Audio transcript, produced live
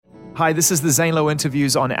Hi, this is the Zane Lowe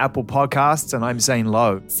Interviews on Apple Podcasts, and I'm Zane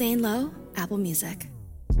Lowe. Zane Lowe, Apple Music.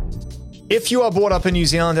 If you are brought up in New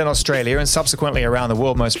Zealand and Australia, and subsequently around the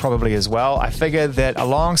world most probably as well, I figure that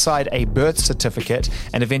alongside a birth certificate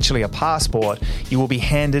and eventually a passport, you will be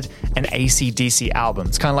handed an AC/DC album.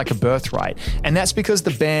 It's kind of like a birthright. And that's because the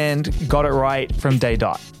band got it right from day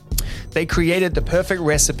dot. They created the perfect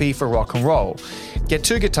recipe for rock and roll. Get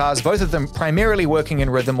two guitars, both of them primarily working in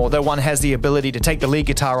rhythm, although one has the ability to take the lead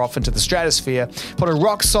guitar off into the stratosphere, put a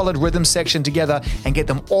rock-solid rhythm section together, and get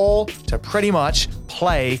them all to pretty much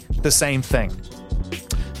play the same thing.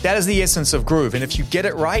 That is the essence of groove, and if you get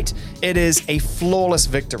it right, it is a flawless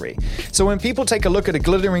victory. So when people take a look at a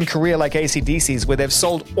glittering career like AC/DC's, where they've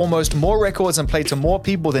sold almost more records and played to more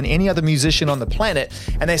people than any other musician on the planet,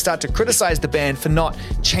 and they start to criticize the band for not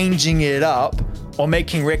changing it up or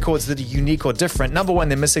making records that are unique or different, number one,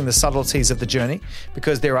 they're missing the subtleties of the journey,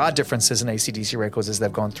 because there are differences in AC/DC records as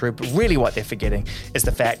they've gone through, but really what they're forgetting is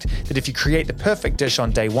the fact that if you create the perfect dish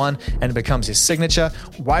on day one and it becomes your signature,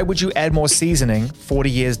 why would you add more seasoning 40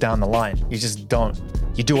 years down the line? You just don't.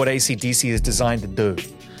 You do what AC/DC is designed to do.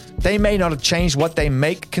 They may not have changed what they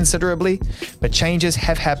make considerably, but changes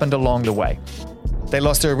have happened along the way. They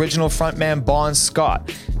lost their original frontman, Bon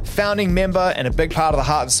Scott. Founding member and a big part of the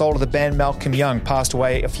heart and soul of the band, Malcolm Young, passed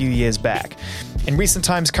away a few years back. In recent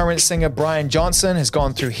times, current singer Brian Johnson has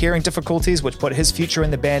gone through hearing difficulties, which put his future in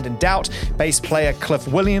the band in doubt. Bass player Cliff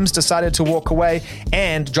Williams decided to walk away,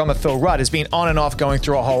 and drummer Phil Rudd has been on and off going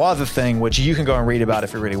through a whole other thing, which you can go and read about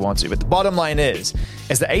if you really want to. But the bottom line is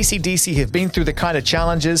that AC/DC have been through the kind of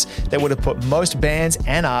challenges that would have put most bands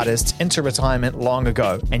and artists into retirement long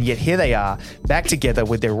ago. And yet here they are, back together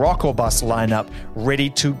with their rock or bust lineup, ready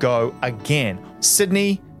to go again.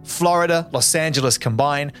 Sydney, Florida, Los Angeles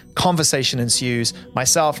combined, conversation ensues.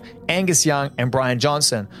 Myself, Angus Young, and Brian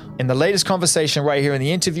Johnson in the latest conversation right here in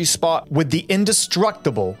the interview spot with the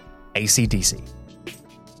indestructible AC/DC.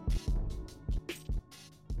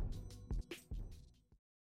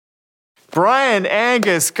 Brian,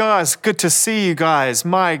 Angus, guys, good to see you guys.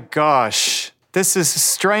 My gosh. This is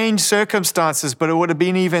strange circumstances, but it would have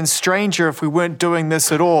been even stranger if we weren't doing this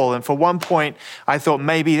at all. And for one point, I thought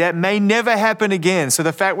maybe that may never happen again. So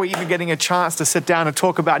the fact we're even getting a chance to sit down and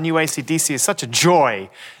talk about new AC/DC is such a joy,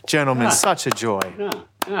 gentlemen, such a joy.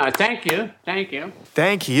 Thank you.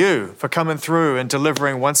 Thank you for coming through and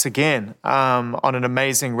delivering once again on an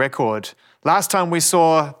amazing record. Last time we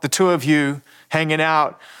saw the two of you hanging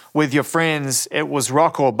out with your friends, it was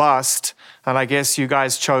rock or bust. And I guess you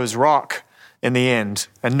guys chose rock in the end,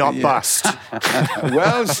 and not bust.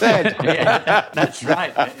 Well said. Yeah, that's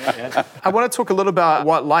right. Yeah. I want to talk a little about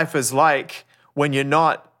what life is like when you're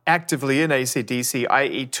not actively in AC/DC,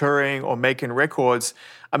 i.e. touring or making records.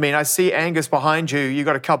 I mean, I see Angus behind you. You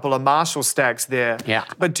got a couple of Marshall stacks there. Yeah.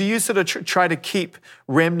 But do you sort of try to keep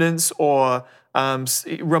remnants or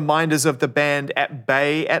reminders of the band at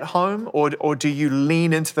bay at home, or do you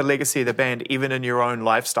lean into the legacy of the band even in your own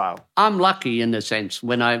lifestyle? I'm lucky in the sense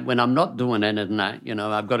when I'm not doing anything,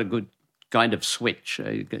 I've got a good kind of switch.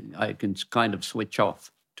 I can kind of switch off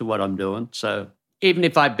to what I'm doing. So even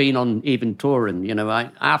if I've been on even touring,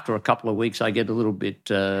 after a couple of weeks, I get a little bit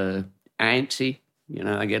antsy.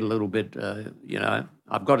 I get a little bit,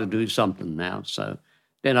 I've got to do something now. So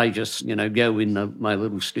then I just, go in my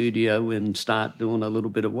little studio and start doing a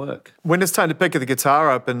little bit of work. When it's time to pick the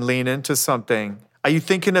guitar up and lean into something, are you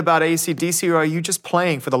thinking about AC/DC, or are you just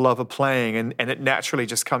playing for the love of playing and it naturally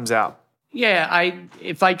just comes out? Yeah,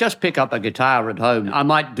 if I just pick up a guitar at home, I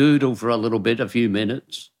might doodle for a little bit, a few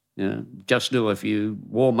minutes, just do a few,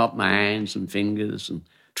 warm up my hands and fingers and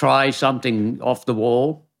try something off the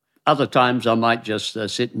wall. Other times I might just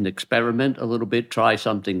sit and experiment a little bit, try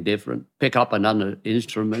something different, pick up another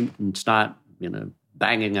instrument and start,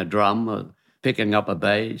 banging a drum or picking up a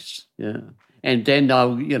bass. Yeah. And then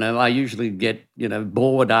I usually get,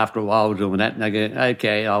 bored after a while doing that, and I go,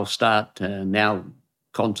 okay, I'll start now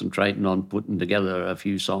concentrating on putting together a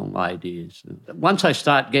few song ideas. Once I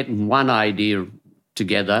start getting one idea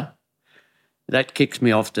together, that kicks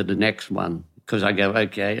me off to the next one, because I go,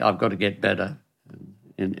 okay, I've got to get better.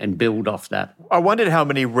 And build off that. I wondered how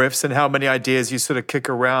many riffs and how many ideas you sort of kick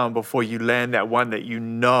around before you land that one that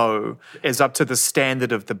is up to the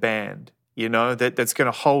standard of the band, that's going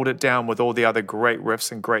to hold it down with all the other great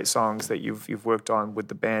riffs and great songs that you've worked on with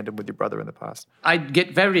the band and with your brother in the past. I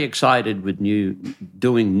get very excited with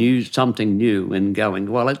doing something new and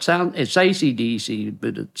going, well, it's AC/DC,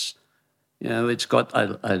 but it's got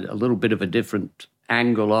a little bit of a different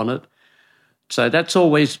angle on it. So that's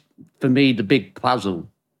always, for me, the big puzzle,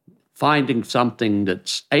 finding something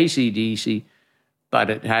that's AC/DC, but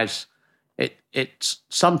it has it's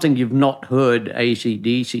something you've not heard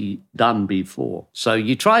AC/DC done before. So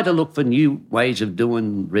you try to look for new ways of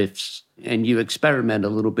doing riffs and you experiment a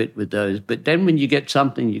little bit with those. But then when you get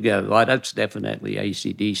something, you go, oh, that's definitely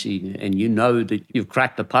AC/DC. And you know that you've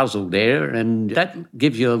cracked a puzzle there. And that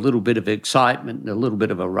gives you a little bit of excitement and a little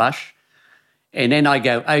bit of a rush. And then I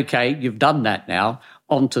go, okay, you've done that now.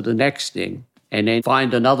 On to the next thing. And then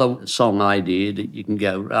find another song idea that you can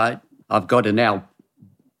go, right, I've got to now,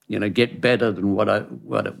 get better than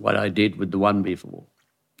what I did with the one before.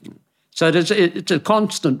 So it's a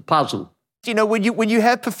constant puzzle. When you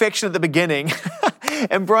have perfection at the beginning,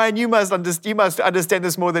 and Brian, you must understand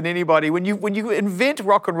this more than anybody. When you invent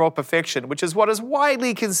rock and roll perfection, which is what is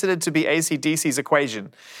widely considered to be AC/DC's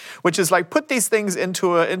equation, which is like put these things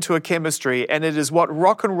into a chemistry, and it is what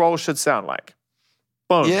rock and roll should sound like.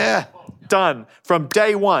 Boom. Yeah. Done from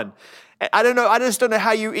day one. I don't know. I just don't know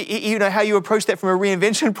how you approach that from a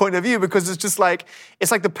reinvention point of view, because it's like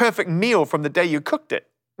the perfect meal from the day you cooked it.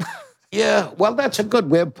 Yeah, well, that's a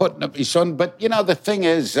good way of putting it, my son. But, the thing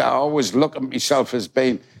is, I always look at myself as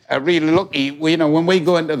being really lucky. When we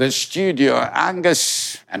go into the studio,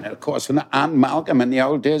 Angus and, of course, and Malcolm in the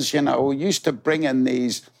old days, used to bring in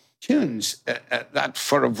these tunes that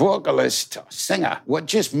for a vocalist or singer were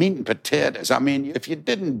just meat and potatoes. I mean, if you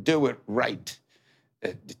didn't do it right,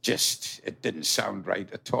 it didn't sound right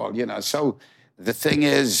at all, So the thing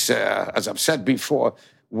is, as I've said before,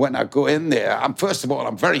 when I go in there, I'm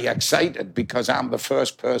very excited because I'm the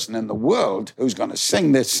first person in the world who's going to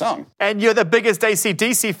sing this song. And you're the biggest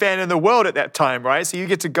AC/DC fan in the world at that time, right? So you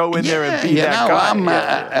get to go in there and be that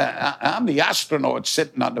guy. I'm the astronaut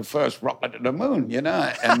sitting on the first rocket to the moon, in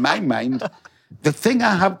my mind. The thing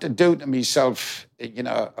I have to do to myself,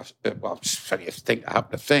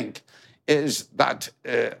 think, is that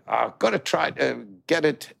I've got to try to get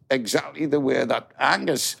it exactly the way that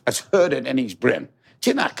Angus has heard it in his brain.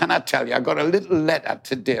 Can I tell you, I got a little letter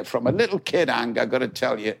today from a little kid, Angus, I got to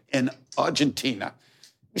tell you, in Argentina.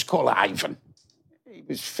 He was called Ivan. He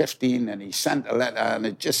was 15 and he sent a letter and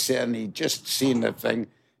it just said, he'd just seen the thing.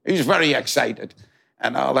 He was very excited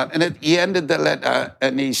and all that. And he ended the letter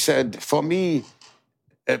and he said, for me,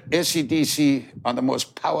 AC/DC are the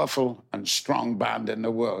most powerful and strong band in the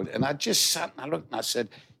world. And I just sat and I looked and I said,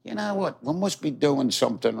 you know what, we must be doing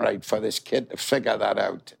something right for this kid to figure that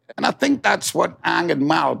out. And I think that's what Ang and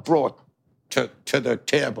Mal brought to the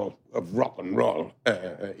table of rock and roll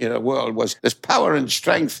in the world, was this power and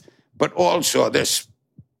strength, but also this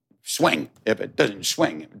swing. If it doesn't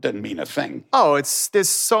swing, it doesn't mean a thing. Oh, there's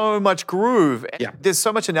so much groove. Yeah. There's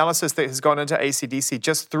so much analysis that has gone into AC/DC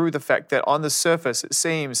just through the fact that on the surface it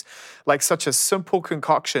seems like such a simple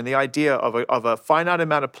concoction, the idea of a finite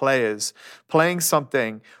amount of players playing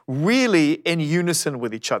something really in unison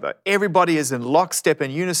with each other. Everybody is in lockstep in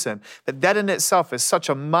unison. But that in itself is such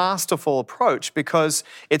a masterful approach because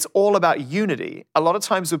it's all about unity. A lot of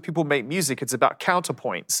times when people make music, it's about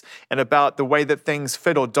counterpoints and about the way that things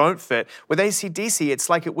fit or don't fit. With AC/DC, it's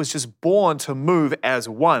like it was just born to move as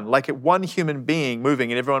one, like one human being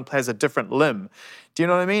moving and everyone plays a different limb. Do you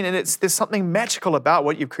know what I mean? And there's something magical about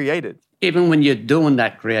what you've created. Even when you're doing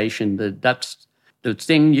that creation, that's the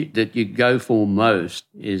thing that you go for most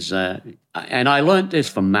is, and I learned this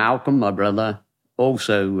from Malcolm, my brother,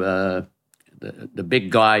 also the big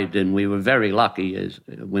guy, and we were very lucky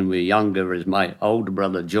when we were younger, as my older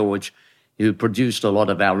brother, George, who produced a lot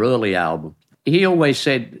of our early albums. He always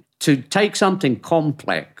said, to take something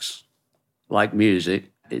complex like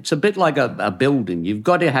music, it's a bit like a building. You've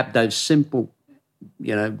got to have those simple,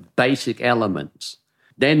 basic elements.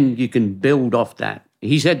 Then you can build off that.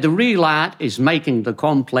 He said the real art is making the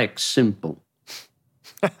complex simple.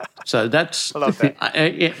 So that's, I love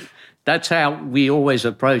that. That's how we always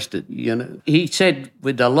approached it. He said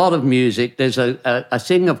with a lot of music, there's a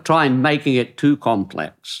thing of trying making it too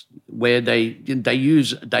complex, where they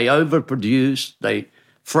overproduce, they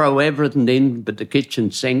throw everything in but the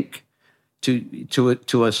kitchen sink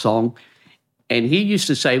to a song. And he used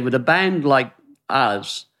to say, with a band like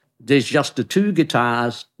us, there's just the two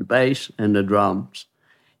guitars, the bass and the drums,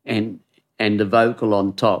 and the vocal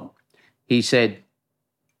on top. He said,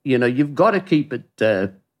 you've got to keep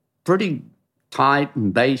it pretty tight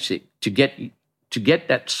and basic to get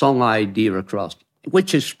that song idea across,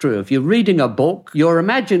 which is true. If you're reading a book, your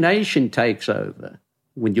imagination takes over.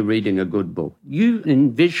 When you're reading a good book, you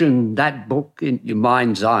envision that book in your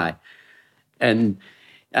mind's eye, and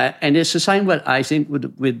it's the same way, I think,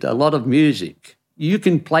 with a lot of music. You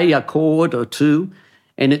can play a chord or two,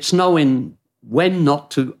 and it's knowing when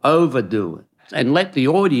not to overdo it and let the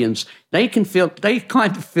audience, they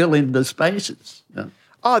kind of fill in the spaces.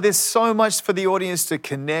 Oh, there's so much for the audience to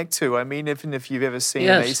connect to. I mean, even if you've ever seen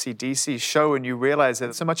an AC/DC show and you realize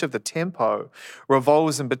that so much of the tempo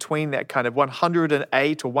revolves in between that kind of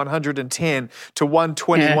 108 or 110 to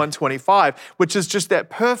 120, 125, which is just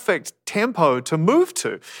that perfect tempo to move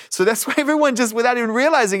to. So that's why everyone just, without even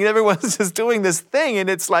realizing it, everyone's just doing this thing. And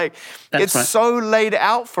it's like, it's so laid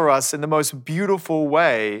out for us in the most beautiful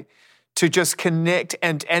way to just connect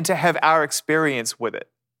and to have our experience with it.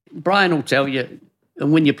 Brian will tell you,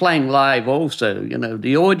 and when you're playing live also,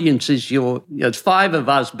 the audience is it's 5 of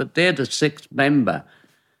us, but they're the 6th member.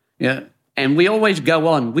 Yeah. And we always go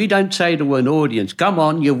on. We don't say to an audience, come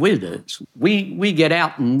on, you're with us. We get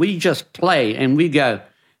out and we just play and we go,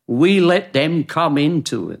 we let them come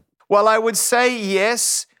into it. Well, I would say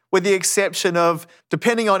yes, with the exception of,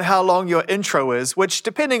 depending on how long your intro is, which,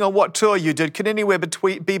 depending on what tour you did, can anywhere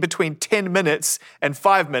be between 10 minutes and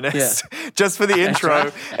 5 minutes, just for the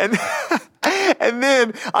intro. Right. And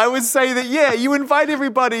then I would say that, you invite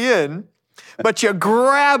everybody in, but you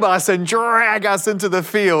grab us and drag us into the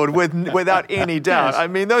field without any doubt. I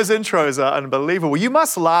mean, those intros are unbelievable. You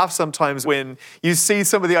must laugh sometimes when you see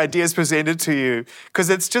some of the ideas presented to you, because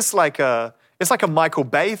it's just like it's like a Michael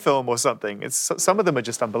Bay film or something. Some of them are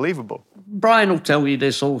just unbelievable. Brian will tell you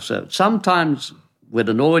this also. Sometimes with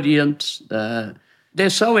an audience, they're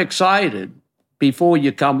so excited before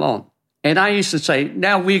you come on. And I used to say,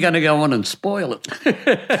 now we're going to go on and spoil it.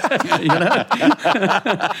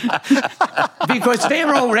 Because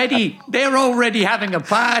they're already having a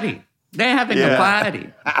party. They're having a party.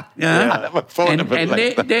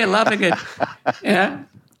 And they're loving it. Yeah.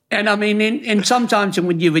 And I mean, and sometimes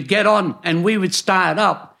when you would get on and we would start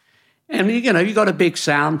up, and you got a big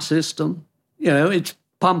sound system, it's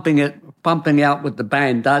pumping out what the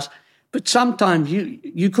band does, but sometimes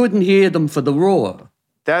you couldn't hear them for the roar.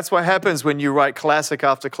 That's what happens when you write classic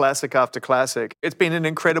after classic after classic. It's been an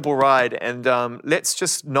incredible ride, and let's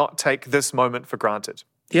just not take this moment for granted.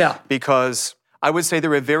 Yeah. Because I would say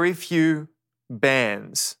there are very few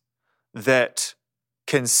bands that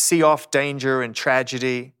can see off danger and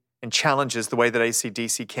tragedy and challenges the way that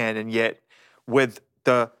AC/DC can, and yet with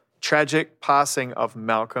the tragic passing of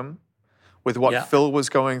Malcolm, with what Phil was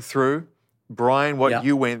going through, Brian, what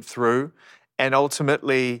you went through, and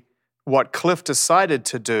ultimately what Cliff decided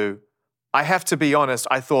to do, I have to be honest,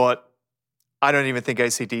 I thought, I don't even think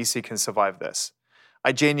AC/DC can survive this.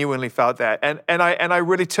 I genuinely felt that. And I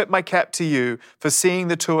really tip my cap to you for seeing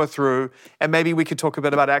the tour through. And maybe we could talk a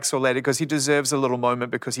bit about Axl later, because he deserves a little moment,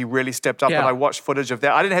 because he really stepped up. And I watched footage of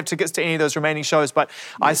that. I didn't have tickets to any of those remaining shows, but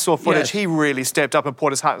I saw footage. He really stepped up and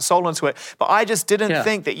poured his heart and soul into it. But I just didn't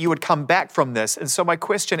think that you would come back from this. And so my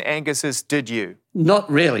question, Angus, is, did you?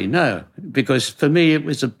 Not really, no. Because for me, it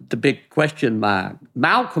was the big question mark.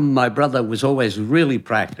 Malcolm, my brother, was always really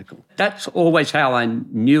practical. That's always how I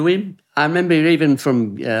knew him. I remember even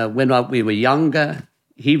from when we were younger,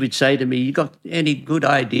 he would say to me, you got any good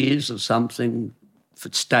ideas or something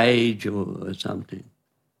for stage or something?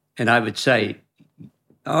 And I would say,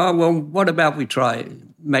 oh, well, what about we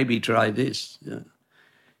maybe try this?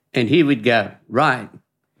 And he would go, right.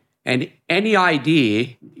 And any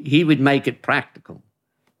idea, he would make it practical.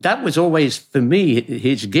 That was always, for me,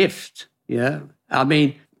 his gift. I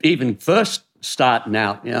mean, even first starting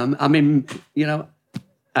out,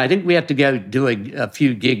 I think we had to go do a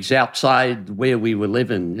few gigs outside where we were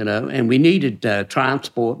living, and we needed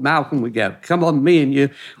transport. Malcolm would go, come on, me and you.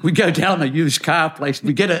 We go down a used car place.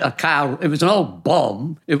 We get a car. It was an old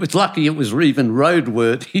bomb. It was lucky it was even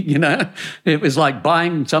roadworthy, It was like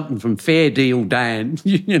buying something from Fair Deal Dan,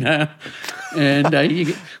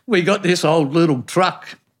 And we got this old little truck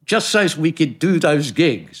just so we could do those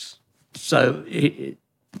gigs. So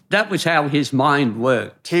that was how his mind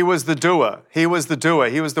worked. He was the doer. He was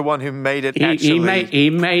the one who made it he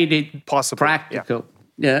made it possible. Practical.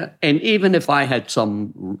 Yeah. And even if I had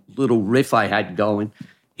some little riff I had going,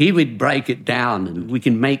 he would break it down and we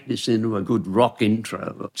can make this into a good rock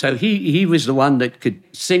intro. So he was the one that could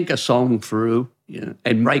sync a song through,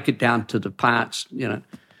 and break it down to the parts,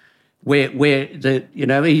 where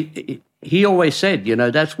he always said,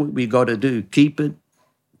 that's what we got to do. Keep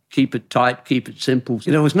it tight, keep it simple.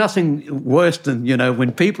 There was nothing worse than,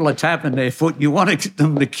 when people are tapping their foot, you want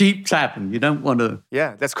them to keep tapping. You don't want to...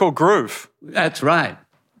 Yeah, that's called groove. That's right.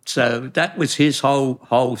 So that was his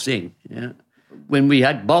whole thing. Yeah. When we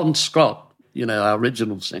had Bon Scott, our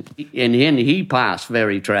original singer, and he passed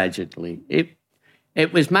very tragically.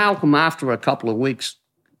 It was Malcolm, after a couple of weeks,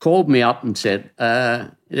 called me up and said,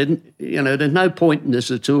 there's no point in this,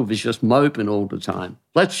 the two of us just moping all the time.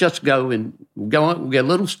 Let's just we'll get a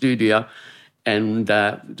little studio And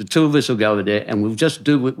the two of us will go there and we'll just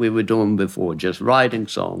do what we were doing before, just writing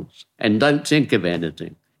songs and don't think of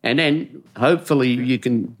anything. And then hopefully you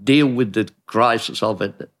can deal with the crisis of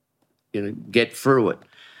it, get through it.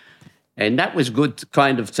 And that was good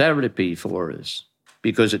kind of therapy for us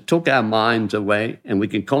because it took our minds away and we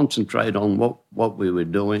could concentrate on what we were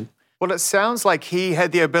doing. Well, it sounds like he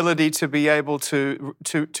had the ability to be able to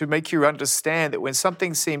make you understand that when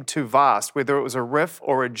something seemed too vast, whether it was a riff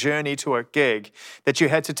or a journey to a gig, that you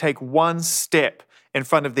had to take one step in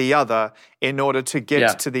front of the other in order to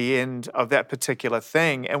get to the end of that particular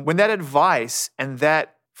thing. And when that advice and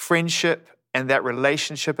that friendship and that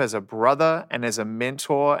relationship as a brother and as a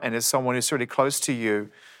mentor and as someone who's really close to you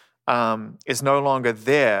is no longer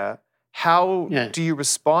there, how do you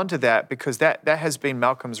respond to that? Because that has been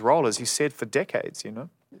Malcolm's role, as you said, for decades,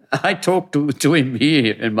 I talk to him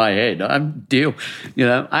here in my head. I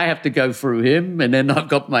have to go through him, and then I've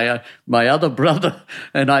got my other brother,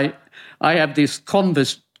 and I have this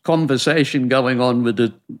conversation going on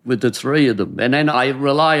with the three of them, and then I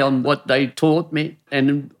rely on what they taught me,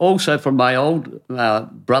 and also from my old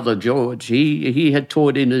brother George. He had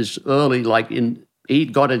taught in his early,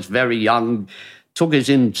 he'd got us very young. Took us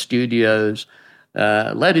in studios,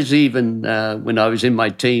 let us even, when I was in my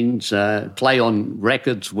teens, play on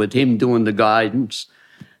records with him doing the guidance,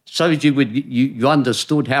 so you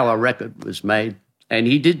understood how a record was made. And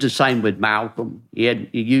he did the same with Malcolm. He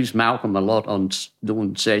used Malcolm a lot on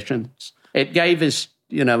doing sessions. It gave us,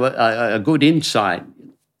 a good insight,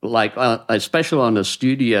 especially on the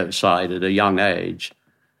studio side at a young age.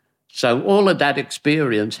 So all of that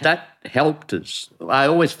experience, that helped us. I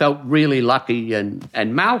always felt really lucky,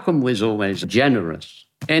 and Malcolm was always generous.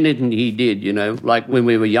 Anything he did, like when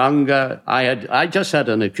we were younger, I just had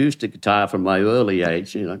an acoustic guitar from my early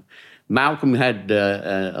age, Malcolm had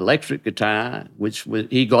an electric guitar, which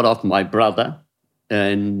he got off my brother,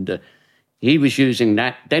 and he was using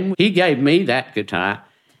that. Then he gave me that guitar,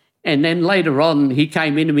 and then later on he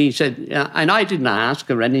came in to me and said, and I didn't ask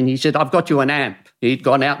or anything, he said, I've got you an amp. He'd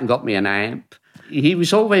gone out and got me an amp. He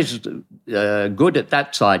was always good at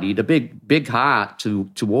that side. He had a big heart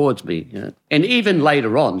towards me. And even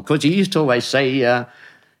later on, because he used to always say,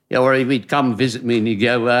 or he'd come visit me and he'd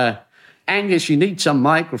go, Angus, you need some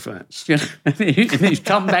microphones. And he'd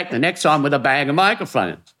come back the next time with a bag of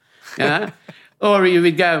microphones. Or he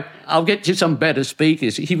would go, I'll get you some better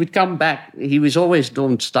speakers. He would come back. He was always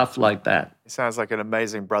doing stuff like that. He sounds like an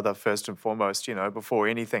amazing brother, first and foremost, before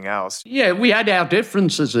anything else. Yeah, we had our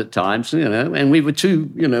differences at times, and we were two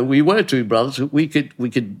brothers. We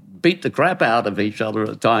could beat the crap out of each other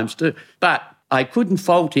at times too. But I couldn't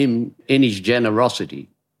fault him in his generosity,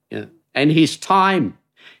 and his time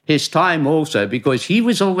also, because he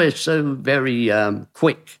was always so very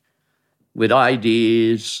quick with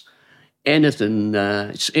ideas. Anything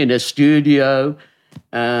in a studio,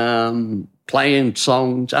 playing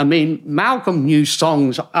songs. I mean, Malcolm knew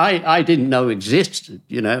songs I didn't know existed,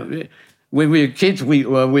 When we were kids, we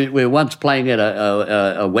were once playing at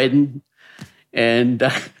a wedding, and,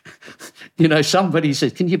 somebody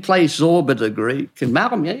said, can you play Zorba the Greek? And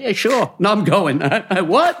Malcolm, yeah, sure. No, I'm going.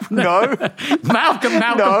 What? No. Malcolm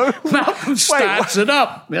No. Malcolm starts it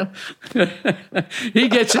up. He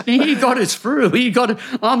gets it. He got us through.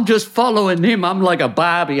 I'm just following him. I'm like a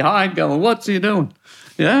bar behind going, what's he doing?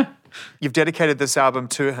 Yeah. You've dedicated this album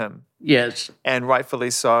to him. Yes. And rightfully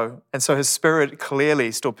so. And so his spirit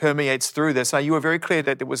clearly still permeates through this. Now, you were very clear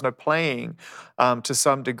that there was no playing to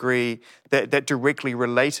some degree that directly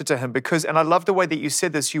related to him because, and I love the way that you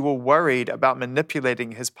said this, you were worried about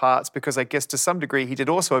manipulating his parts because I guess to some degree he did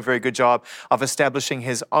also a very good job of establishing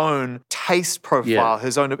his own taste profile,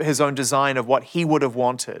 his own design of what he would have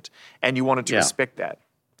wanted. And you wanted to respect that.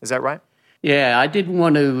 Is that right? Yeah, I didn't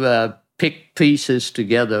want to pick pieces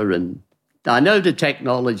together, and I know the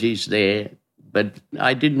technology's there, but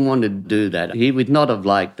I didn't want to do that. He would not have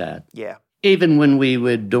liked that. Yeah. Even when we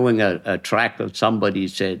were doing a track or somebody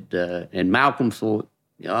said, and Malcolm thought,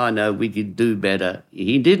 oh, no, we could do better.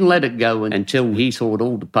 He didn't let it go until he thought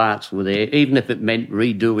all the parts were there, even if it meant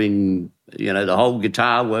redoing, the whole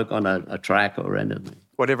guitar work on a track or anything.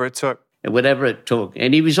 Whatever it took. Whatever it took.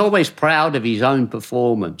 And he was always proud of his own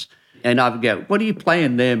performance. And I would go, what are you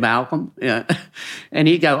playing there, Malcolm? And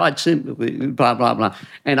he'd go, I'd simply, blah, blah, blah.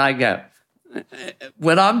 And I go,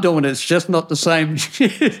 what I'm doing is just not the same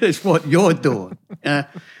as what you're doing.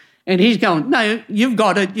 And he's going, no, you've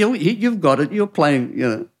got it. You've got it. You're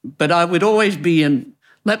playing, But I would always be in,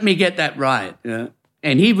 let me get that right.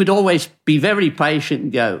 And he would always be very patient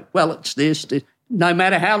and go, well, it's this. No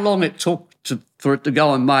matter how long it took for it to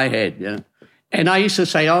go in my head, And I used to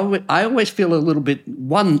say, I always feel a little bit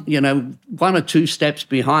one or two steps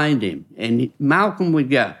behind him. And Malcolm would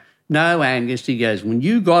go, no, Angus, he goes, when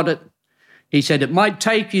you got it, he said, it might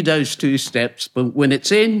take you those 2 steps, but when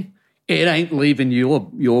it's in, it ain't leaving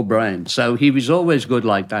your brain. So he was always good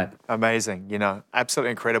like that. Amazing,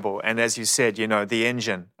 absolutely incredible. And as you said, the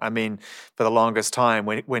engine, I mean, for the longest time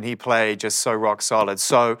when he played, just so rock solid.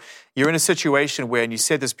 So you're in a situation where, and you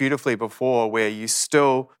said this beautifully before, where you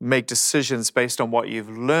still make decisions based on what you've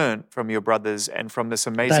learned from your brothers and from this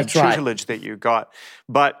amazing tutelage that you got.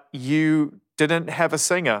 But you didn't have a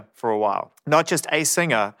singer for a while. Not just a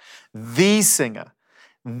singer, the singer.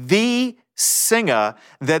 The singer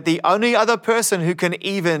that the only other person who can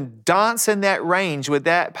even dance in that range with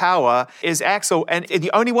that power is Axl, and the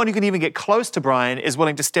only one who can even get close to Brian is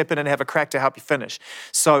willing to step in and have a crack to help you finish.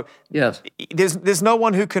 So yes, there's no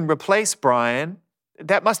one who can replace Brian.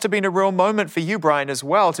 That must have been a real moment for you, Brian, as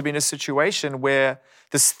well, to be in a situation where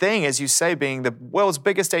this thing, as you say, being the world's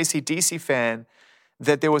biggest AC/DC fan,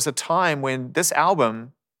 that there was a time when this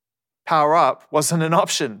album, Power Up, wasn't an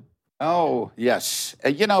option. Oh, yes.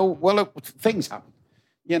 Things happen,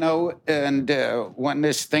 and when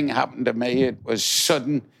this thing happened to me, it was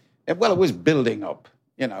sudden. It was building up,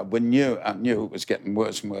 I knew it was getting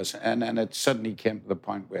worse and worse. And then it suddenly came to the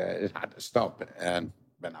point where it had to stop. And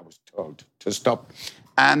when I was told to stop.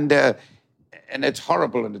 And it's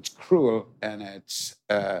horrible and it's cruel and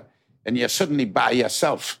and you're suddenly by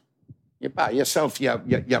yourself. You're by yourself, your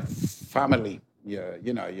family,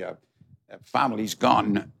 your family's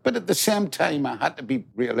gone. But at the same time, I had to be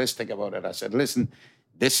realistic about it. I said, listen,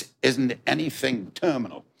 this isn't anything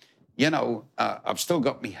terminal. I've still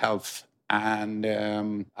got my health, and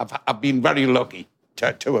I've been very lucky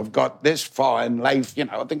to have got this far in life.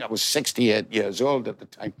 I think I was 68 years old at the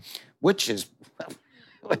time, which is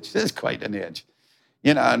quite an age.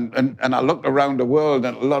 And I looked around the world,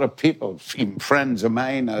 and a lot of people, even friends of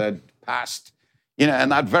mine, had passed.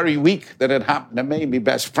 And that very week that it happened to me, my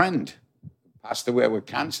best friend passed away with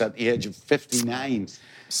cancer at the age of 59.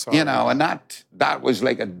 Sorry. And that was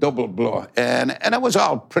like a double blow. And it was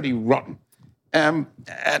all pretty rotten. And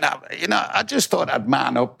I just thought I'd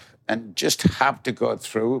man up and just have to go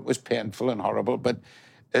through. It was painful and horrible, but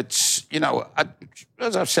it's,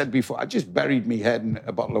 as I've said before, I just buried my head in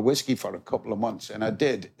a bottle of whiskey for a couple of months, and I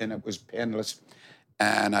did, and it was painless.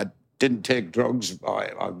 And I didn't take drugs,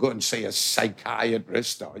 or go and see a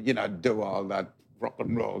psychiatrist, or, do all that rock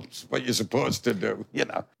and roll, what you're supposed to do,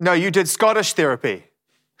 No, you did Scottish therapy.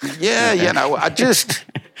 Yeah, I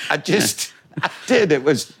did. It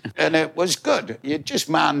was good. You just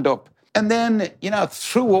manned up. And then,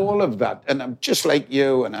 through all of that, and I'm just like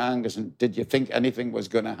you and Angus, and did you think anything was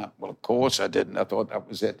going to happen? Well, of course I didn't. I thought that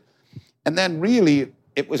was it. And then really,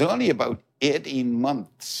 it was only about 18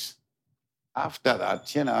 months after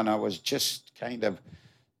that, and I was just kind of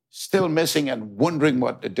still missing and wondering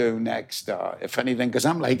what to do next, or if anything, because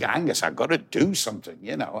I'm like, Angus, I've got to do something,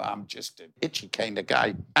 I'm just an itchy kind of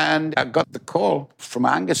guy. And I got the call from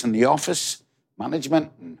Angus in the office,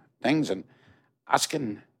 management and things, and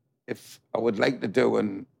asking if I would like to do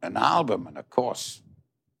an album. And of course,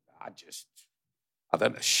 I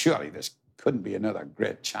thought, surely this couldn't be another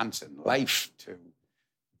great chance in life to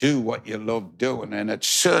do what you love doing. And it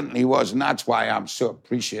certainly was. And that's why I'm so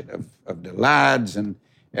appreciative of the lads and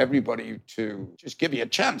everybody to just give you a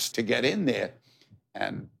chance to get in there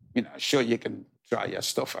and, sure you can try your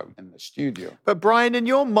stuff out in the studio. But Brian, in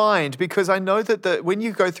your mind, because I know that when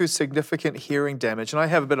you go through significant hearing damage, and I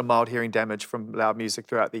have a bit of mild hearing damage from loud music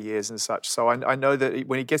throughout the years and such, so I know that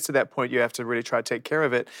when it gets to that point, you have to really try to take care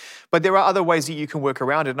of it. But there are other ways that you can work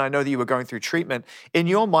around it, and I know that you were going through treatment. In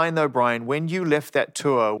your mind, though, Brian, when you left that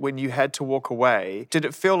tour, when you had to walk away, did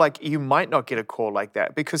it feel like you might not get a call like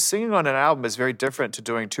that? Because singing on an album is very different to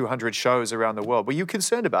doing 200 shows around the world. Were you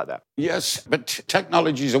concerned about that? Yes, but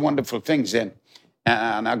technology is a wonderful thing, Zen.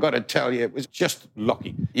 And I got to tell you, it was just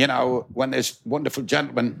lucky. When this wonderful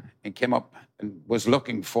gentleman, he came up and was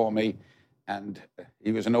looking for me, and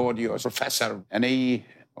he was an audio professor, and he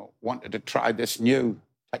wanted to try this new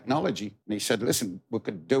technology. And he said, listen, we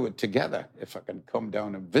could do it together if I can come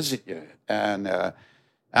down and visit you. And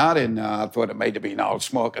I didn't know. I thought it might have been all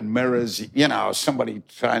smoke and mirrors, somebody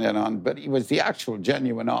trying it on. But he was the actual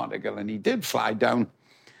genuine article, and he did fly down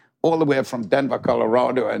all the way from Denver,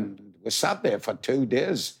 Colorado, and we sat there for 2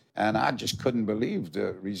 days, and I just couldn't believe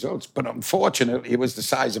the results. But unfortunately, it was the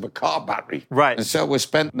size of a car battery. Right. And so we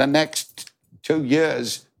spent the next 2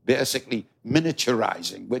 years basically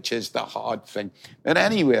miniaturizing, which is the hard thing. But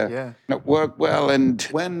anyway, It worked well. And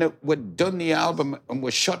when we'd done the album and we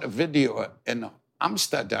shot a video in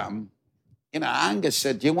Amsterdam, Angus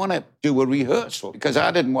said, do you want to do a rehearsal? Because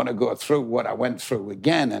I didn't want to go through what I went through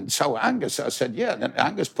again. And so I said, yeah. And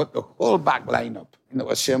Angus put the whole back line up. And they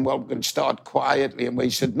were saying, well, we can start quietly. And we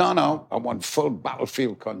said, no, I want full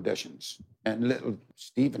battlefield conditions. And little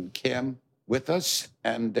Stephen came with us,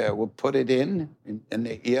 and we'll put it in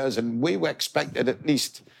the ears. And we were expected at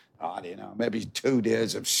least, maybe 2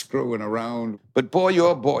 days of screwing around. But boy,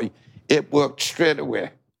 oh boy, it worked straight away.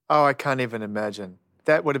 Oh, I can't even imagine.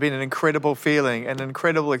 That would have been an incredible feeling, an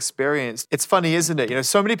incredible experience. It's funny, isn't it?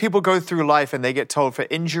 So many people go through life and they get told for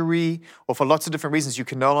injury or for lots of different reasons, you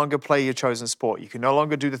can no longer play your chosen sport. You can no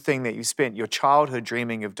longer do the thing that you spent your childhood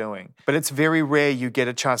dreaming of doing. But it's very rare you get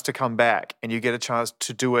a chance to come back and you get a chance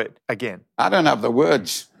to do it again. I don't have the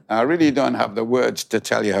words. I really don't have the words to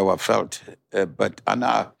tell you how I felt. But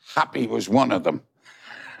happy was one of them.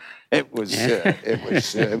 It was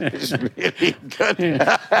really good.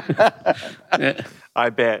 I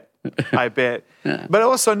bet. Yeah. But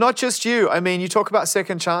also, not just you. I mean, you talk about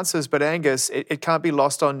second chances, but Angus, it can't be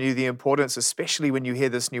lost on you the importance, especially when you hear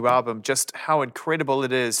this new album, just how incredible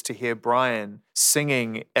it is to hear Brian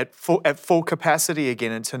singing at full capacity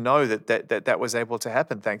again, and to know that was able to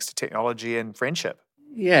happen thanks to technology and friendship.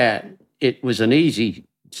 Yeah, it was an easy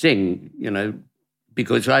thing,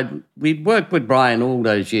 because we'd worked with Brian all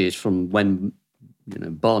those years from when,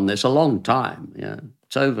 Bond. It's a long time,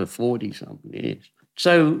 It's over 40-something years.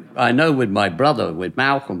 So I know with my brother, with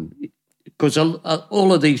Malcolm, because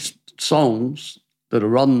all of these songs that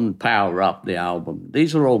are on Power Up, the album,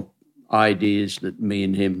 these are all ideas that me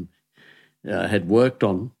and him had worked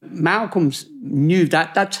on. Malcolm knew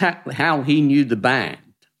that. That's how he knew the band.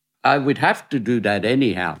 I would have to do that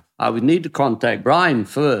anyhow. I would need to contact Brian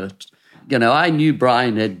first. I knew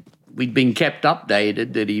Brian we'd been kept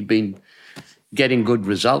updated, that he'd been getting good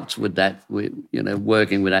results with that,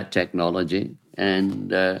 working with that technology.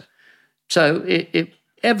 And so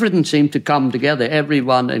everything seemed to come together,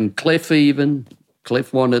 everyone, and Cliff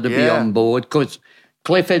wanted to be on board, because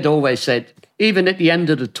Cliff had always said, even at the end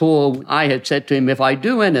of the tour, I had said to him, if I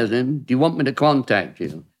do anything, do you want me to contact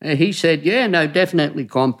you? And he said, yeah, no, definitely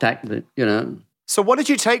contact me, So what did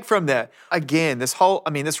you take from that? Again, this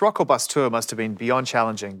Rock or Bust tour must have been beyond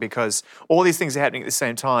challenging, because all these things are happening at the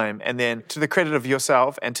same time. And then, to the credit of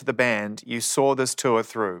yourself and to the band, you saw this tour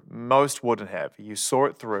through. Most wouldn't have. You saw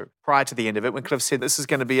it through prior to the end of it, when Cliff said, this is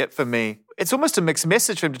going to be it for me. It's almost a mixed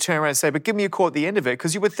message for him to turn around and say, but give me a call at the end of it,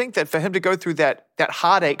 because you would think that for him to go through that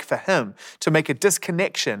heartache for him, to make a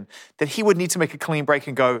disconnection, that he would need to make a clean break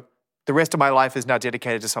and go, the rest of my life is now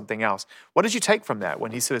dedicated to something else. What did you take from that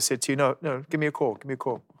when he sort of said to you, no, give me a call.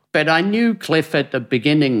 But I knew Cliff at the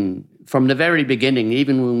beginning, from the very beginning,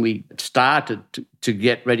 even when we started to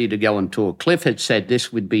get ready to go on tour, Cliff had said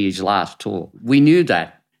this would be his last tour. We knew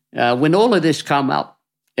that. When all of this come up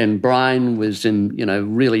and Brian was in,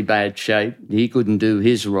 really bad shape, he couldn't do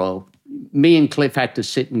his role, me and Cliff had to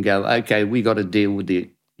sit and go, okay, we got to deal with the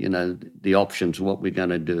options, what we're going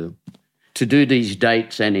to do. To do these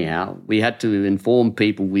dates anyhow, we had to inform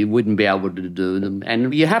people we wouldn't be able to do them.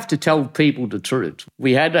 And you have to tell people the truth.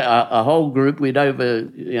 We had a whole group with over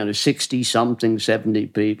 60-something, 70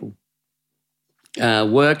 people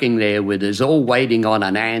working there with us, all waiting on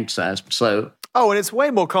an answer. So. Oh, and it's way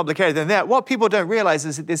more complicated than that. What people don't realize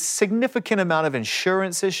is that there's a significant amount of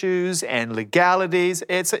insurance issues and legalities.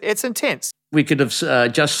 It's intense. We could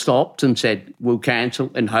have just stopped and said, we'll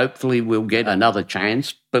cancel and hopefully we'll get another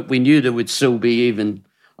chance. But we knew there would still be even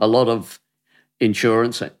a lot of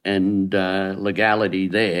insurance and legality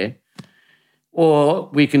there. Or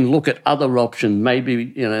we can look at other options.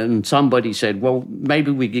 Maybe, and somebody said, well,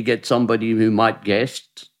 maybe we could get somebody who might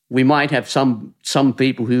guest. We might have some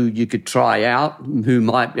people who you could try out who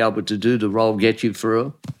might be able to do the role, get you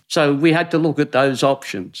through. So we had to look at those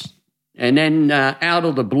options. And then out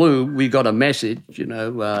of the blue, we got a message,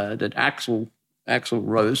 that Axl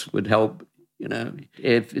Rose would help.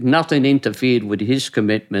 If nothing interfered with his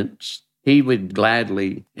commitments, he would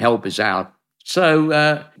gladly help us out.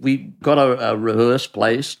 So we got a rehearse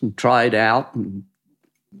place and tried out. And,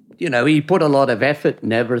 he put a lot of effort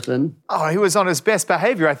and everything. Oh, he was on his best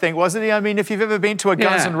behavior, I think, wasn't he? I mean, if you've ever been to a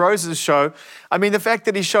Guns N' Roses show, I mean, the fact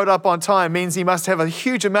that he showed up on time means he must have a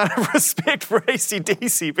huge amount of respect for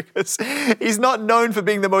AC/DC, because he's not known for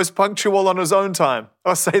being the most punctual on his own time.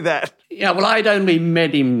 I'll say that. Yeah, well, I'd only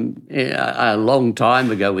met him a long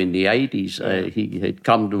time ago in the 80s. He had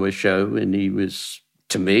come to a show and he was...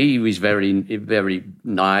 To me, he was very, very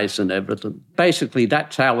nice and everything. Basically,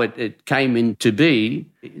 that's how it came into be.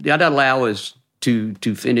 That allowed us to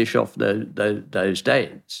finish off those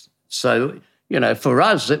dates. So, for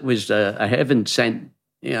us, it was a heaven-sent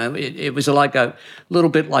it was like a little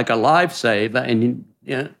bit like a lifesaver. And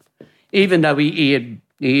even though he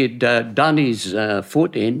had done his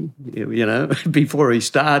foot in, before he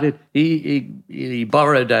started, he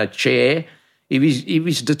borrowed a chair. He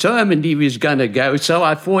was determined he was going to go. So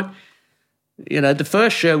I thought, the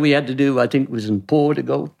first show we had to do, I think, was in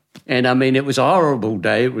Portugal. And, I mean, it was a horrible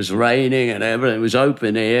day. It was raining and everything. It was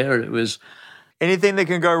open air. It was... Anything that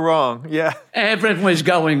can go wrong, yeah. Everything was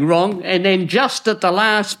going wrong. And then just at the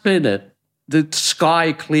last minute, the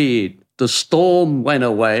sky cleared. The storm went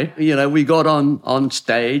away. We got on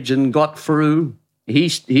stage and got through.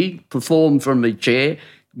 He performed from the chair,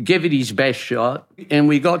 gave it his best shot, and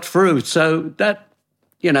we got through. So that...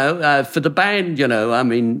 for the band,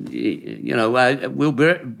 we'll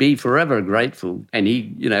be forever grateful. And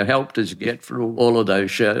he, helped us get through all of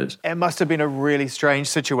those shows. It must have been a really strange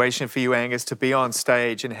situation for you, Angus, to be on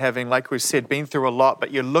stage and having, like we've said, been through a lot,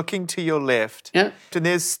 but you're looking to your left. Yeah. And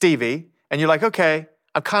there's Stevie, and you're like, okay,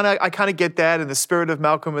 I kind of get that, and the spirit of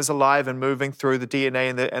Malcolm is alive and moving through the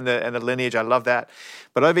DNA and the lineage. I love that.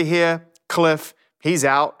 But over here, Cliff, he's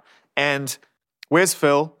out, and where's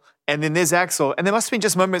Phil? And then there's Axl. And there must have been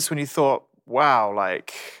just moments when you thought, wow,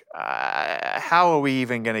 how are we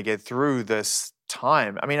even going to get through this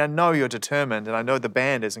time? I mean, I know you're determined, and I know the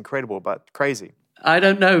band is incredible, but crazy. I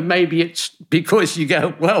don't know. Maybe it's because you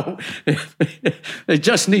go, well, it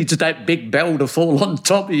just needs that big bell to fall on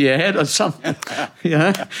top of your head or something.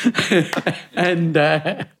 And...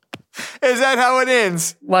 is that how it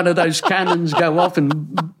ends? One of those cannons go off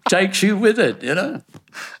and takes you with it,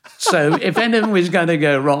 So if anything was going to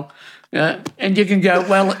go wrong, and you can go,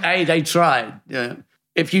 well, hey, they tried.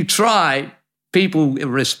 If you try, people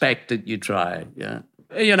respect that you tried.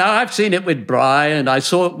 I've seen it with Brian. I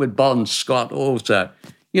saw it with Bon Scott also.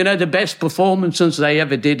 The best performances they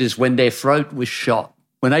ever did is when their throat was shot,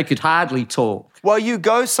 when they could hardly talk. Well, you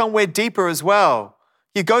go somewhere deeper as well.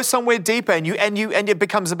 You go somewhere deeper, and it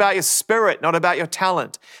becomes about your spirit, not about your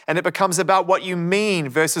talent, and it becomes about what you mean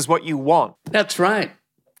versus what you want. That's right,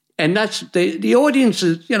 and that's the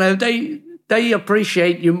audiences. They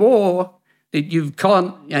appreciate you more that you've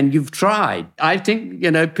gone and you've tried. I think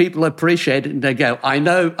people appreciate it, and they go, I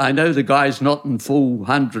know the guy's not in full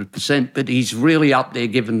 100%, but he's really up there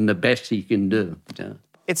giving the best he can do.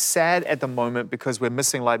 It's sad at the moment because we're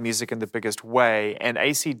missing live music in the biggest way, and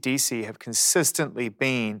AC/DC have consistently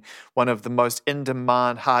been one of the most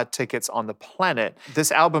in-demand hard tickets on the planet. This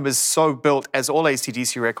album is so built, as all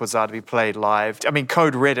AC/DC records are, to be played live. I mean,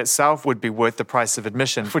 Code Red itself would be worth the price of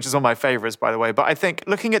admission, which is one of my favorites, by the way. But I think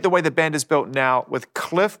looking at the way the band is built now, with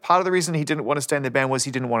Cliff, part of the reason he didn't want to stay in the band was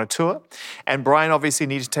he didn't want to tour. And Brian obviously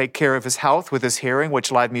needed to take care of his health with his hearing, which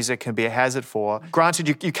live music can be a hazard for. Granted,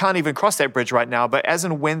 you can't even cross that bridge right now, but as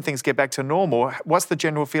and when things get back to normal, what's the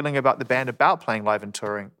general feeling about the band about playing live and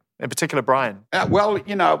touring? In particular, Brian.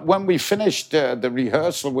 When we finished the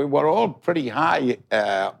rehearsal, we were all pretty high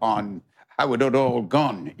on how it had all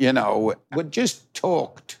gone. We just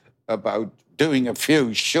talked about doing a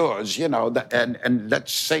few shows, and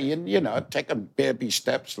let's say, taking baby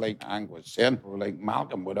steps like Ang was saying, or like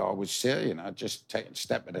Malcolm would always say, just take a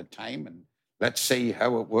step at a time and let's see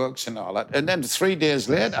how it works and all that. And then 3 days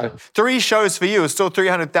later... 3 shows for you is still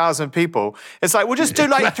 300,000 people. It's like, we'll just do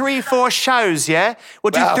 3-4 shows, yeah?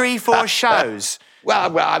 We'll do 3-4 shows.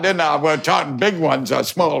 Well, I don't know. We're talking big ones or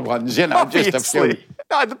small ones, Obviously. just a few.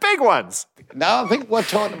 No, the big ones. No, I think we're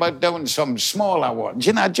talking about doing some smaller ones,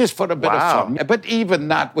 just for a bit of fun. But even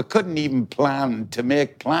that, we couldn't even plan to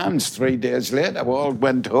make plans 3 days later. We all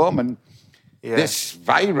went home, and this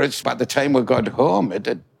virus, by the time we got home, it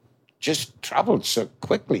had just travelled so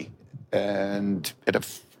quickly, and it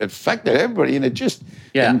affected everybody, and it just...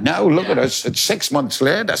 And now look at us, it's 6 months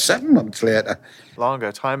later, 7 months later.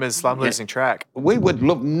 Longer. Time is... I'm losing track. We would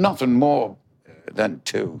love nothing more than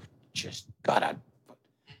to just... God,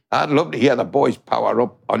 I'd love to hear the boys power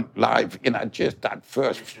up on live, just that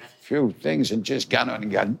first few things, and just get on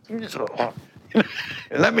and go...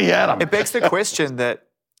 Let me hear them. It begs the question that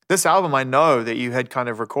this album, I know that you had kind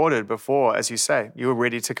of recorded before, as you say. You were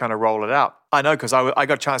ready to kind of roll it out. I know, because I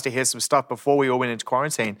got a chance to hear some stuff before we all went into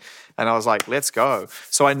quarantine, and I was like, let's go.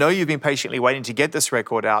 So I know you've been patiently waiting to get this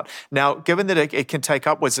record out. Now, given that it can take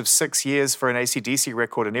upwards of 6 years for an AC/DC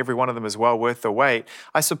record, and every one of them is well worth the wait,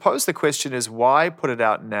 I suppose the question is, why put it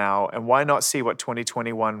out now, and why not see what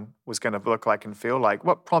 2021 was going to look like and feel like?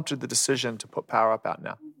 What prompted the decision to put Power Up out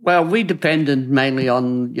now? Well, we depended mainly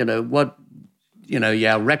on,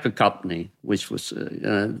 our record company, which was,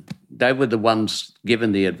 they were the ones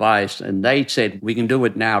given the advice, and they said, we can do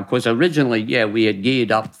it now. Because originally, we had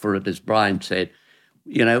geared up for it, as Brian said.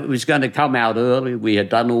 It was going to come out early. We had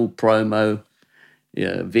done all promo.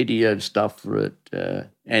 video stuff for it.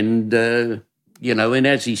 And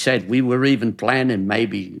as he said, we were even planning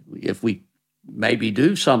maybe if we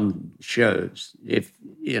do some shows, if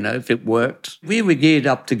it worked. We were geared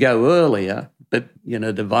up to go earlier, but,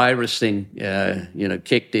 the virus thing,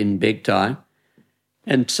 kicked in big time.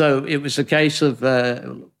 And so it was a case of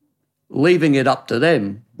leaving it up to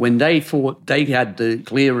them when they thought they had the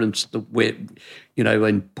clearance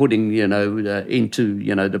and putting,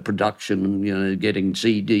 into, the production, getting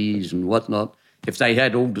CDs and whatnot, if they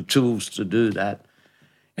had all the tools to do that.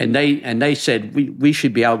 And they said we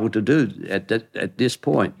should be able to do at this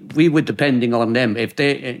point. We were depending on them. If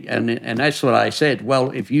they and that's what I said. Well,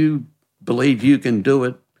 if you believe you can do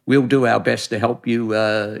it, we'll do our best to help you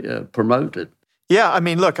promote it. Yeah,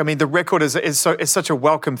 the record is such a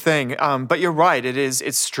welcome thing. But you're right.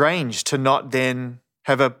 It's strange to not then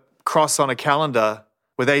have a cross on a calendar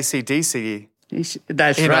with AC/DC.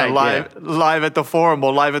 That's right. Live at the Forum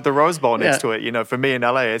or live at the Rose Bowl next to it. For me in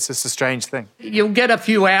LA, it's just a strange thing. You'll get a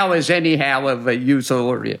few hours anyhow of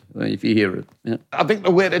euphoria if you hear it. Yeah. I think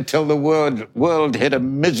the way to tell the world hit a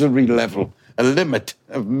misery level, a limit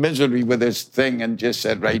of misery with this thing, and just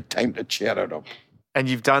said, right, time to cheer it up. And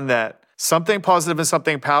you've done that. Something positive and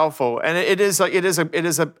something powerful, and it is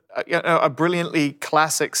a brilliantly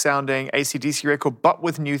classic sounding AC/DC record, but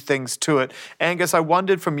with new things to it. Angus, I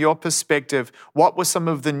wondered from your perspective, what were some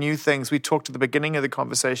of the new things? We talked at the beginning of the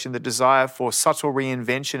conversation, the desire for subtle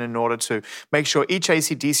reinvention in order to make sure each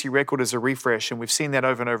AC/DC record is a refresh, and we've seen that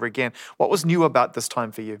over and over again. What was new about this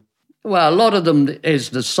time for you? Well, a lot of them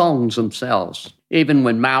is the songs themselves. Even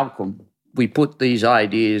when Malcolm, we put these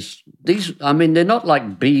ideas. They're not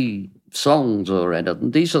like B songs or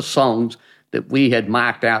anything. These are songs that we had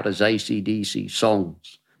marked out as AC/DC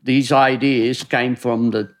songs. These ideas came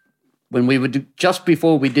from when we would just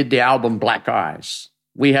before we did the album Black Eyes.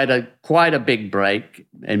 We had quite a big break,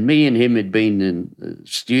 and me and him had been in the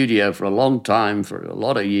studio for a long time, for a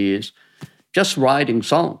lot of years, just writing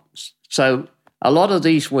songs. So a lot of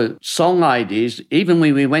these were song ideas. Even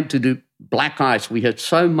when we went to do Black Eyes, we had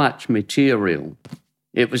so much material.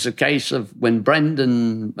 It was a case of when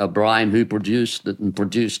Brendan O'Brien, who produced it and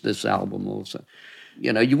produced this album also,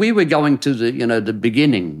 we were going to the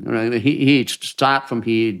beginning. He'd start from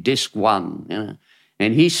here, disc one,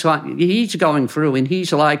 and he's going through and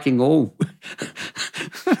he's liking all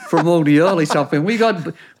from all the early stuff. And we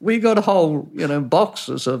got whole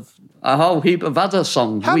boxes of a whole heap of other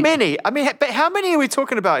songs. How many? But how many are we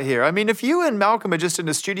talking about here? If you and Malcolm are just in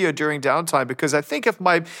the studio during downtime, because I think if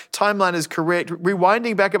my timeline is correct,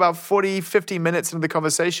 rewinding back about 40, 50 minutes into the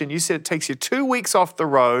conversation, you said it takes you 2 weeks off the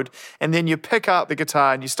road, and then you pick up the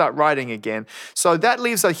guitar and you start writing again. So that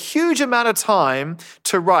leaves a huge amount of time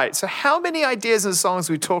to write. So how many ideas and songs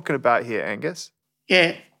are we talking about here, Angus?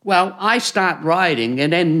 Yeah. Well, I start writing,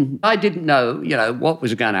 and then I didn't know, what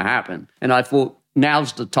was going to happen. And I thought,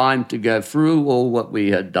 now's the time to go through all what we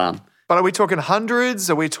had done. But are we talking hundreds?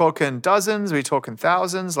 Are we talking dozens? Are we talking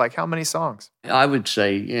thousands? Like how many songs? I would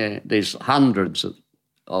say, there's hundreds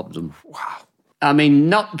of them. Wow.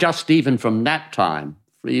 Not just even from that time,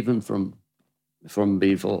 even from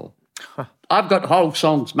before. I've got whole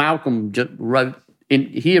songs Malcolm just wrote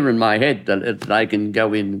in my head that I can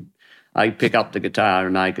go in, I pick up the guitar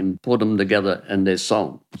and I can put them together and they're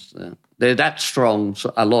songs. They're that strong,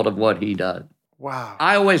 so a lot of what he does. Wow.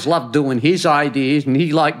 I always loved doing his ideas and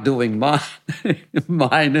he liked doing mine.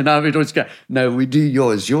 And I would always go, no, we do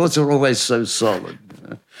yours. Yours are always so solid.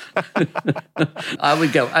 I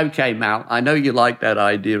would go, okay, Mal, I know you like that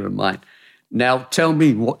idea of mine. Now tell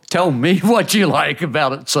me what you like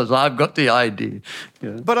about it, so I've got the idea.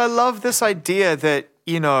 Yeah. But I love this idea that,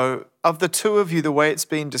 of the two of you, the way it's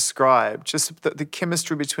been described, just the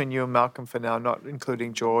chemistry between you and Malcolm for now, not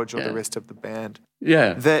including George or the rest of the band.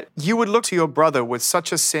 Yeah. That you would look to your brother with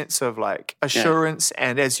such a sense of assurance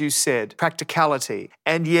and, as you said, practicality.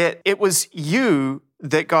 And yet it was you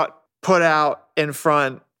that got put out in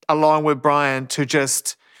front along with Brian to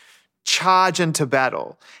just charge into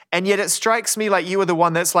battle. And yet it strikes me like you were the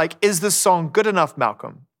one that's like, is this song good enough,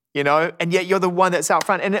 Malcolm? And yet you're the one that's out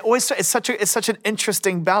front. And it's such an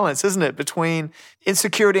interesting balance, isn't it, between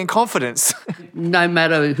insecurity and confidence? No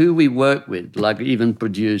matter who we work with, like even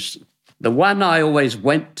produce, the one I always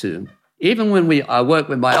went to, even when I worked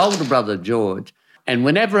with my older brother, George, and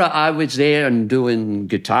whenever I was there and doing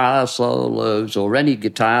guitar solos or any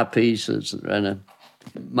guitar pieces,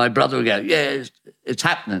 my brother would go, yeah, it's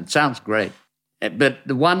happening, sounds great. But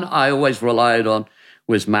the one I always relied on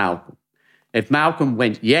was Malcolm. If Malcolm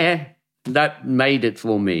went, yeah, that made it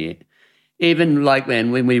for me. Even like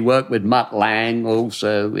when we worked with Mutt Lange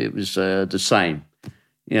also, it was the same.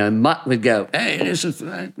 Mutt would go, hey, this is,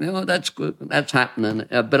 that's good, that's happening.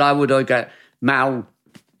 But I would go, Mal,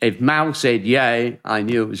 if Mal said yay, I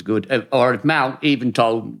knew it was good. Or if Mal even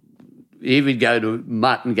he would go to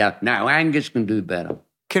Mutt and go, no, Angus can do better.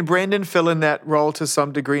 Can Brendan fill in that role to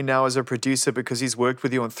some degree now as a producer because he's worked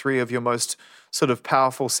with you on 3 of your most sort of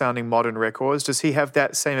powerful sounding modern records? Does he have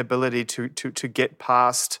that same ability to get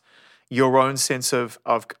past your own sense of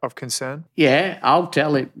concern? Yeah, I'll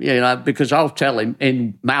tell him, because I'll tell him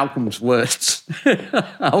in Malcolm's words.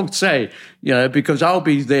 I'll say, because I'll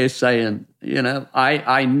be there saying,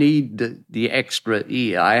 I need the extra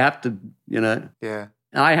ear. I have to, Yeah.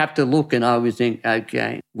 I have to look and I would think,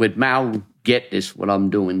 okay, would Mal get this, what I'm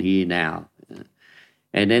doing here now?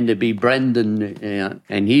 And then to be Brendan,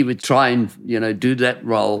 and he would try and, do that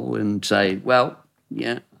role and say, well,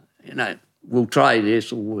 we'll try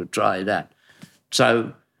this or we'll try that.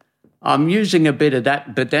 So I'm using a bit of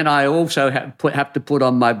that, but then I also have to put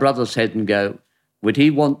on my brother's head and go, would he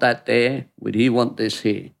want that there? Would he want this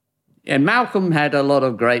here? And Malcolm had a lot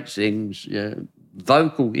of great things,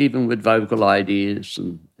 vocal, even with vocal ideas,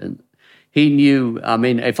 and he knew. I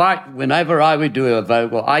mean, whenever I would do a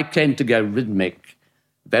vocal, I tend to go rhythmic,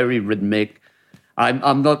 very rhythmic.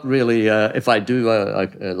 I'm not really. If I do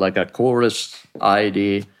a chorus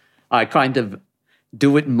idea, I kind of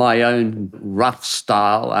do it in my own rough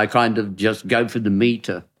style. I kind of just go for the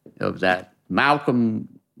meter of that. Malcolm,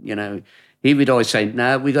 he would always say,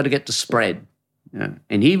 "No, we got to get the spread,"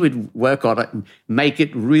 and he would work on it and make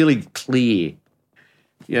it really clear.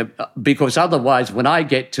 Yeah, because otherwise, when I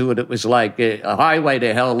get to it, it was like a highway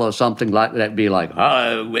to hell or something like that. It'd be like,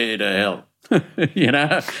 highway to hell,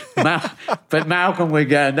 But Malcolm would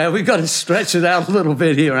go, no, we've got to stretch it out a little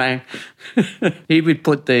bit here, Hank. He would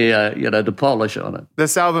put the polish on it.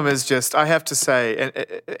 This album is just, I have to say,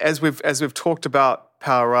 as we've talked about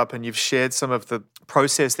Power Up and you've shared some of the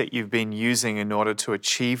process that you've been using in order to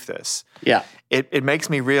achieve this. Yeah. It makes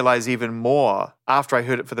me realize even more after I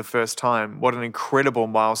heard it for the first time what an incredible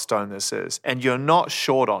milestone this is. And you're not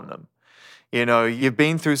short on them. You've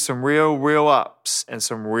been through some real ups and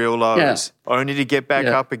some real lows, only to get back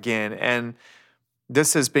up again. And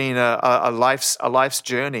this has been a life's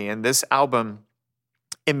journey. And this album,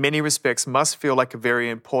 in many respects, must feel like a very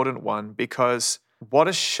important one, because what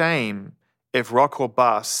a shame if Rock or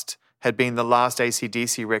Bust had been the last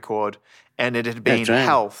AC/DC record, and it had been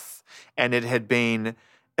health, and it had been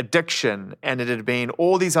addiction, and it had been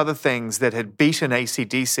all these other things that had beaten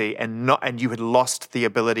AC/DC, and you had lost the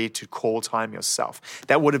ability to call time yourself.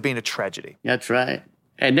 That would have been a tragedy. That's right.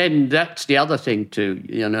 And then that's the other thing too,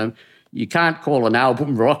 you can't call an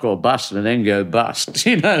album Rock or Bust and then go bust.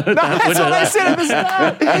 No, that's what I said at the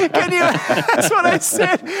start. That's what I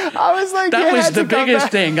said. I was like, that was the biggest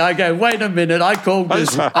thing. I go, wait a minute, I called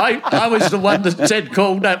this. I was the one that said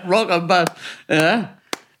called that Rock or Bust.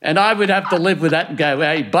 And I would have to live with that and go,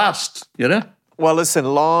 hey, bust, Well, listen,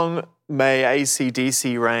 long may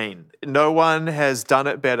AC/DC reign. No one has done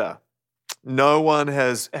it better. No one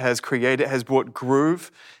has brought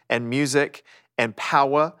groove and music and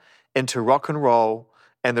power into rock and roll.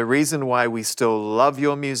 And the reason why we still love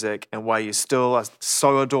your music and why you still are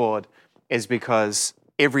so adored is because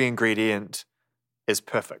every ingredient is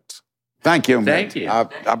perfect. Thank you, man. Thank you. I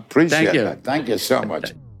appreciate that. Thank you so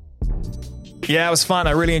much. Yeah, it was fun.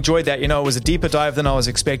 I really enjoyed that. It was a deeper dive than I was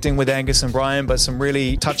expecting with Angus and Brian, but some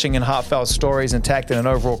really touching and heartfelt stories intact in an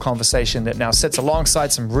overall conversation that now sits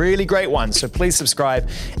alongside some really great ones. So please subscribe,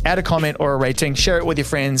 add a comment or a rating, share it with your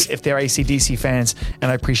friends if they're AC/DC fans,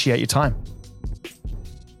 and I appreciate your time.